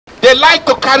They like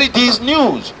to carry these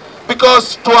news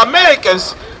because to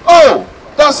Americans, oh,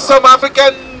 that's some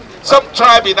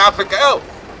tribe in Africa. Oh,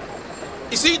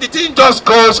 you see, the thing just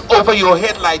goes over your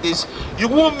head like this. You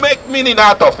won't make meaning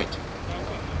out of it.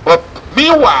 But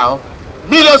meanwhile,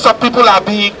 millions of people are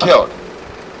being killed.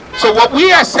 So what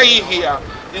we are saying here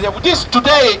is that this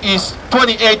today is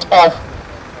 28th of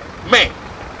May.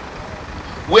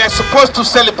 We are supposed to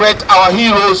celebrate our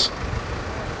heroes.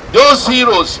 Those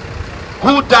heroes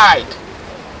who died,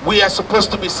 we are supposed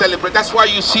to be celebrating. That's why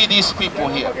you see these people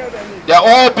here. They are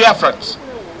all Biafrans.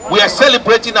 We are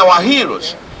celebrating our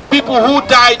heroes. People who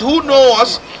died, who know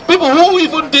us, people who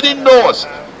even didn't know us.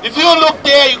 If you look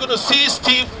there, you're going to see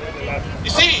Steve.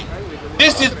 You see,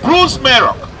 this is Bruce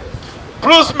Merrick.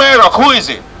 Bruce Merrick, who is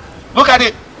it? Look at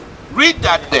it. Read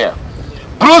that there.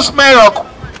 Bruce Merrick,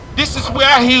 this is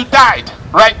where he died,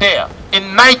 right there,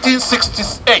 in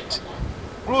 1968.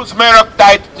 Bruce Merrick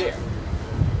died there.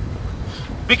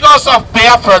 Because of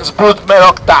Biafrans, Bruce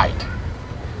Merrick died.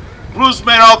 Bruce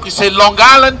Merrick is a Long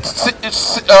Island,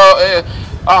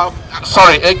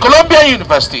 a Columbia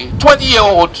University,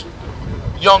 20-year-old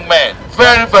young man,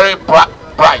 very, very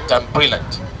bright and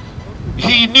brilliant.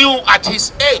 He knew at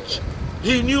his age,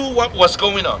 he knew what was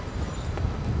going on.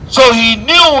 So he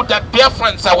knew that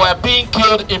Biafrans were being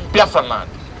killed in Biafra land.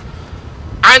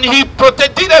 And he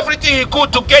did everything he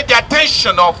could to get the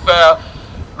attention of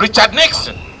Richard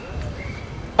Nixon.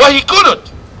 But he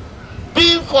couldn't.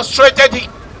 Being frustrated, he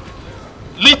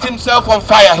lit himself on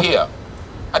fire here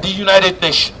at the United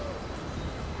Nations.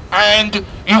 And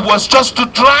it was just to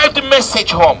drive the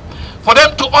message home, for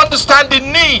them to understand the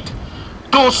need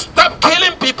to stop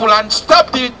killing people and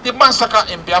stop the massacre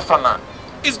in Biafra land.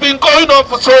 It's been going on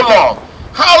for so long.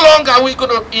 How long are we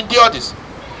going to endure this?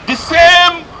 The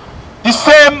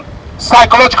same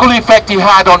psychological effect he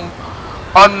had on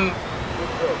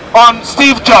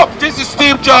Steve Jobs. This is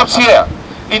Steve Jobs here.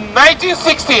 In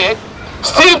 1968,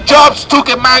 Steve Jobs took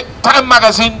a Time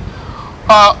magazine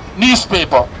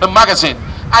newspaper, the magazine,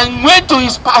 and went to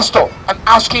his pastor and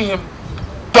asking him,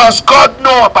 does God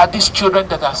know about these children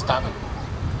that are starving?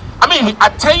 I mean,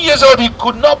 at 10 years old, he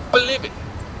could not believe it.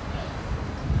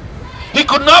 He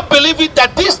could not believe it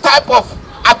that this type of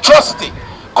atrocity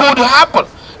could happen.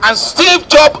 And Steve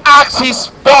Jobs asked his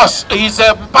boss, his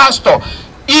pastor,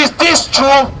 is this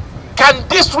true? Can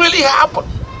this really happen?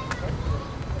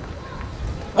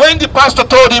 When the pastor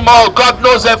told him, oh, God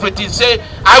knows everything, say,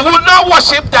 I will not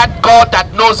worship that God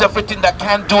that knows everything, that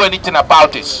can't do anything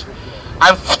about this.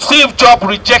 And Steve Jobs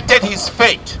rejected his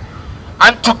faith.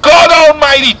 And to God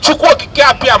Almighty, Chukwokike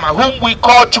Abiyama, whom we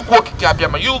call Chukwokike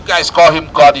Abiyama, you guys call him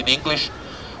God in English.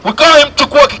 We call him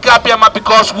Chukwokike Abiyama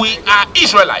because we are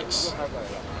Israelites.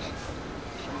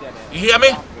 You hear me?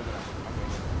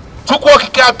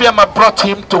 Chukwokike Abiyama brought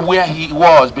him to where he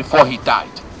was before he died.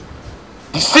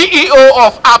 The CEO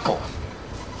of Apple.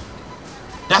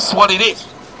 That's what it is.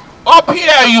 Up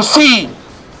here you see,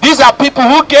 these are people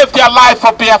who gave their life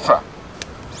for Biafra.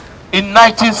 In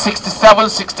 1967,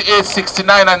 68,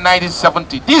 69, and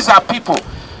 1970. These are people,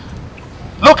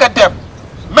 look at them,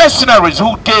 mercenaries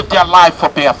who gave their life for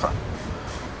Biafra.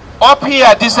 Up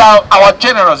here, these are our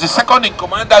generals, the second in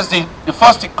command, that's the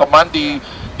first in command, the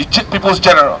people's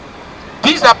general.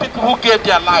 These are people who gave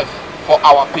their life for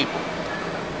our people.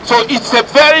 So it's a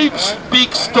very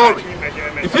big story.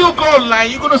 If you go online,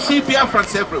 you're going to see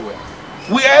Biafrans everywhere.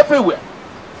 We're everywhere.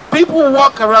 People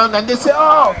walk around and they say,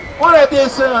 oh, what are they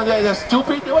saying? They're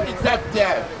stupid. What is that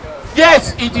there?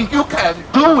 Yes, you can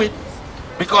do it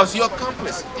because you're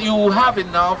complicit. You have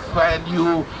enough and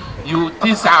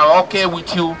things are okay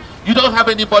with you. You don't have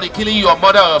anybody killing your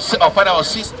mother or father or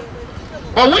sister.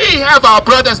 But we have our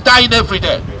brothers dying every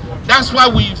day. That's why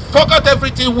we forgot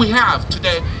everything we have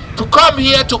today to come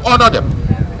here to honor them.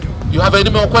 You have any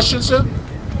more questions, sir?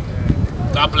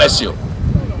 God bless you.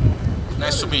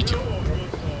 Nice to meet you.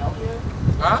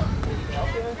 Huh?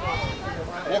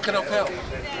 Walking of hell.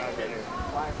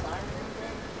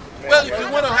 Well, if you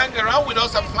want to hang around with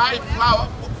us and fly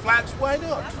flags, why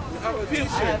not? We have a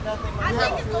t-shirt.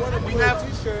 We have a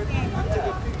t-shirt. Take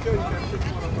a picture. You can take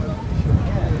one of my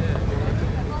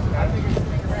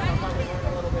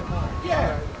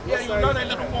Yeah, you learn a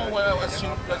little more as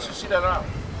you see that around.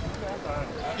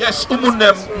 Yes,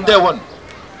 Umunnem.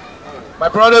 My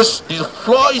brothers, the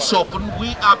floor is open. We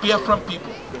are Biafran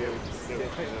people.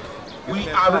 We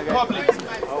are Republicans.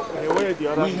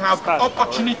 We have the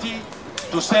opportunity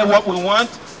to say what we want,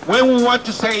 when we want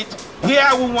to say it, here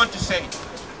we want to say it.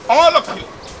 All of you,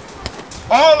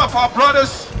 all of our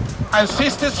brothers and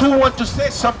sisters who want to say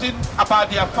something about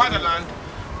their fatherland,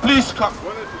 please come.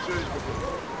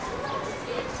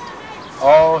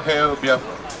 All hail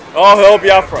Biafra. All hell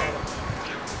Biafra.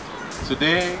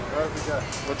 Today,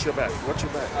 Watch your back. Watch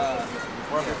your back.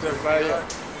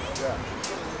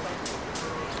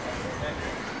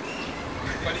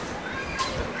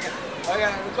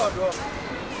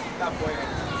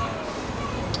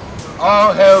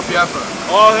 all hail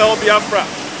Biafra. All hell Biafra.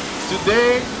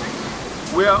 Today,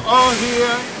 we are all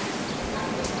here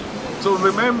to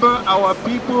remember our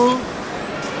people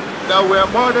that were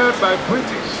murdered by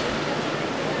British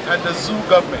and the Zoo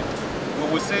government.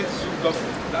 When we say Zoo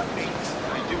government, that means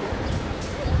Nigeria.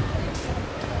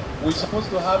 We're supposed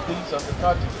to have these on the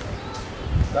 30th.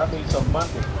 That means on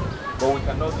Monday, but we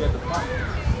cannot get the package.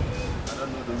 I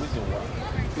don't know the reason why.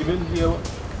 Even here,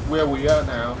 where we are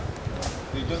now,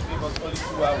 they just gave us only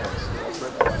 2 hours to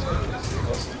operate our schedule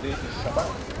because today is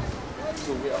Shabbat.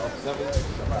 So we are observing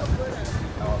Shabbat,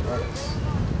 our brothers.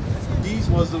 This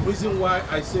was the reason why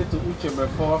I said to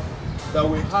Uchemefo that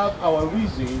we have our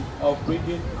reason of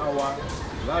bringing our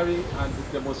rally and the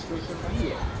demonstration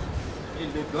here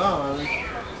in the grounds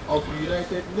of the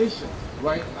United Nations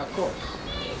right across.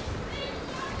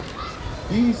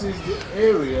 This is the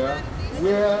area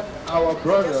where our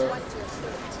brother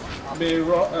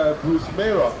Bruce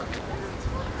Mayrock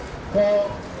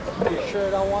poured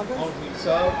fear on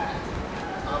himself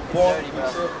and burned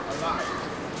himself alive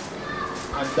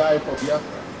and died for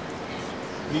Biafra.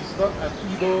 He's not an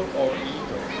Igbo or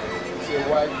Igbo, he's a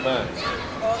white man,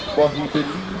 but he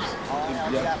believes in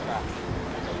Biafra.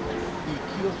 He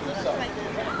killed himself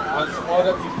and some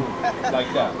other people like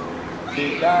that.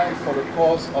 They died for the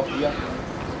cause of Biafra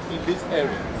in this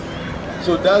area.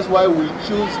 So that's why we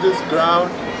choose this ground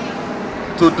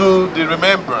to do the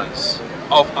remembrance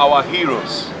of our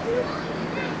heroes.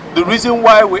 The reason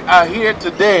why we are here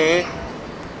today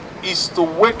is to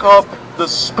wake up the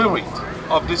spirit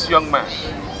of this young man,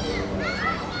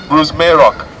 Bruce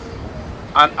Mayrock,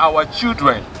 and our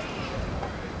children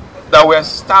that were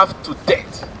starved to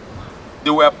death. They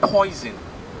were poisoned,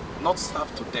 not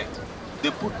starved to death.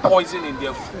 They put poison in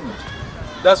their food.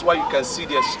 That's why you can see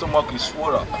their stomach is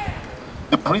swollen up.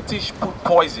 The British put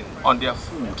poison on their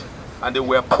food and they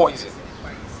were poisoned.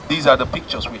 These are the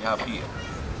pictures we have here.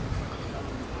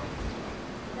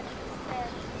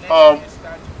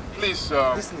 Please,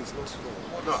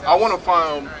 I want to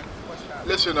find.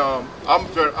 Listen,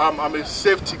 I'm a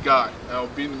safety guy.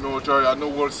 Being in the military, I know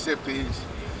what safety is.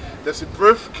 There's a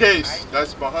briefcase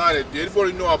that's behind it. Did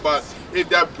anybody know about if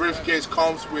that briefcase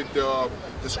comes with the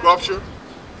sculpture,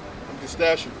 the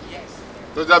statue?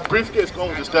 Does that briefcase come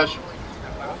with the statue?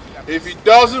 If it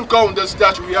doesn't come with the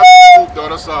statue, we have to move the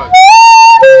other side.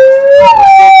 For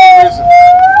some reason.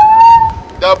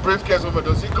 That briefcase over,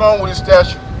 does it come with a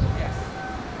statue?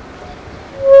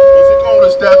 Does it come with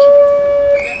a statue?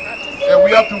 And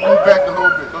we have to move back a little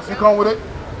bit. Does it come with it?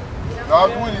 Now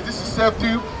I'm doing this is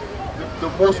safety. The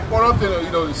most important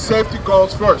thing, the safety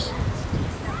comes first.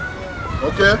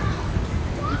 Okay?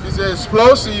 If it's an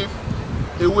explosive,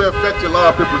 it will affect a lot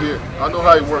of people here. I know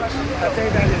how it works. I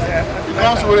think that is it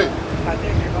comes with it. I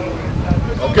think it comes with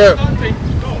it. Okay.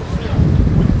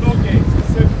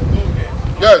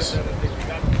 Yes.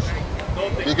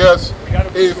 Because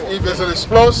if there's an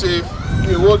explosive,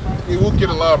 it will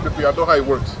kill a lot of people. I know how it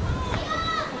works.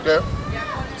 Okay?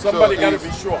 Somebody got to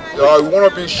be sure. You want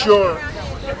to be sure,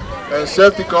 and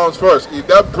safety comes first. If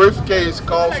that briefcase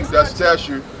comes with that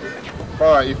statue,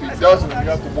 fine. If it doesn't, you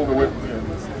have to move away from here.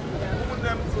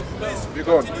 You're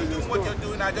going. Continue what you're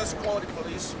doing. I just call the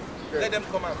police. Let them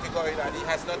come and figure it out. It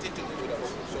has nothing to do with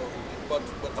us. So, but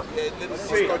a little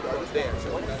discussion was there.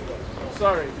 So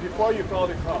sorry, before you call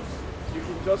the cops, you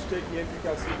can just check the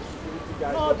efficacy of the security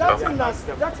guys. No, that's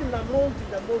in the mold.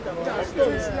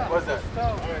 what's that?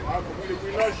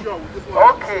 We're not sure.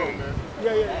 Okay.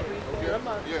 Yeah.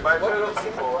 My fellow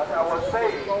people, as I was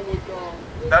saying,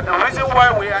 that the reason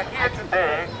why we are here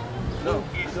today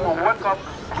is to wake up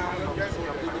the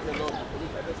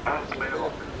spirit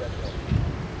of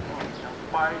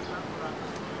fight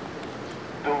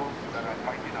those that are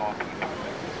fighting our people.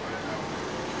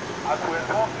 As we're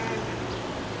talking,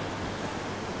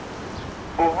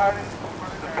 Buhari,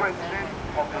 the president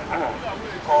of the group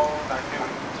called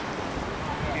Nigeria,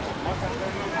 is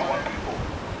massacring our people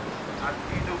at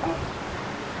Ipob,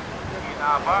 in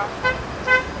Aba.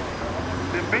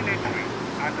 The military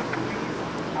and the police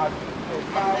are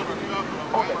being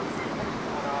bullets.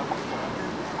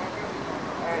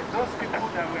 And those people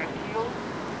that were killed,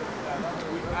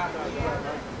 we ask to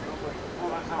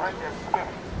resurrect their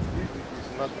spirit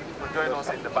to join us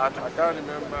in the battle. I can't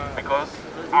remember. Because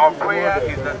our prayer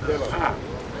is that the zoo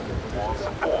will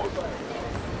support.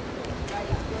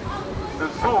 The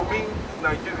zoo means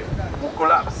Nigeria will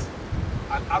collapse.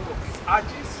 And out of his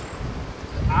ashes,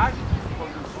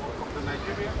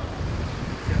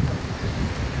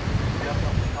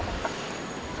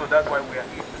 that's why we are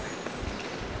here today.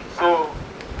 So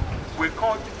we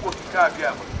call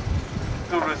Biafra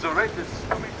to resurrect the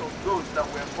spirit of those that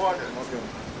were murdered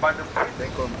by the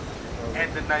British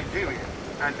and the Nigerian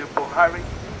and the Buhari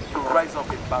to rise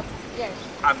up in battle. Yes.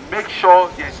 And make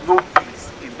sure there's no peace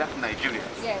in that Nigeria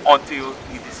until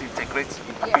it disintegrates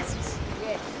into pieces.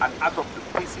 Yes. And out of the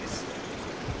pieces,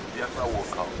 Biafra will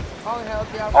come. All hail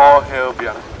Biafra. All hail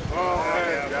Biafra. All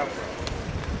hail Biafra.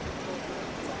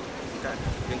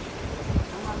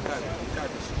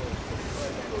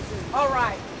 All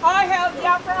right. All hail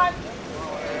Biafra.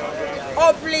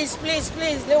 Oh, please, please,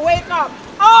 please. They wake up.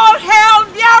 All hail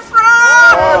Biafra.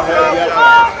 All hail Biafra.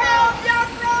 All hail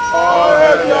Biafra. All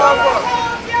hail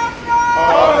Biafra.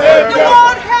 All hail Biafra. The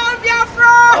world hail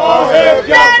Biafra. All hail Men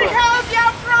Biafra. hail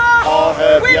Biafra. All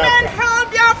hail Women Biafra. hail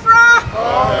Biafra.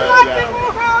 Black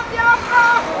people hail Biafra.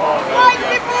 White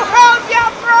people hail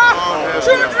Biafra.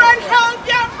 Children hail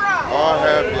Biafra. All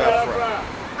hail Biafra.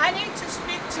 I need to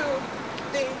speak to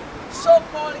the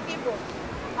so-called Ipob.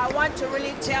 I want to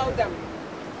really tell them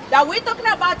that we're talking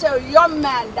about a young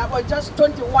man that was just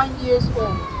 21 years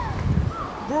old,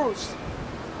 Bruce.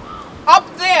 Up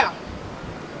there,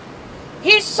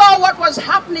 he saw what was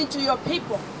happening to your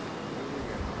people,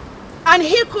 and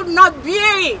he could not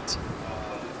bear it.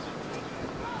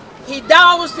 He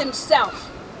doused himself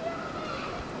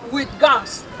with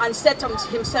gas and set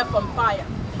himself on fire.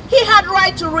 He had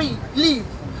right to leave,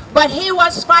 but he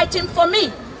was fighting for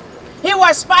me. He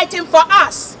was fighting for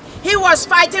us. He was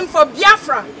fighting for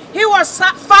Biafra. He was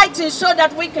fighting so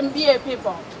that we can be a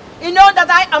people. You know that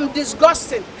I am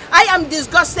disgusted. I am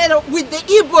disgusted with the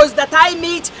Igbos that I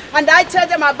meet, and I tell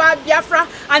them about Biafra,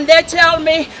 and they tell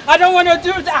me, I don't want to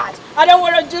do that. I don't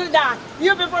want to do that.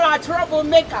 You people are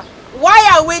troublemaker.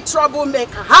 Why are we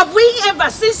troublemaker? Have we ever,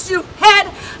 since you heard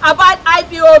about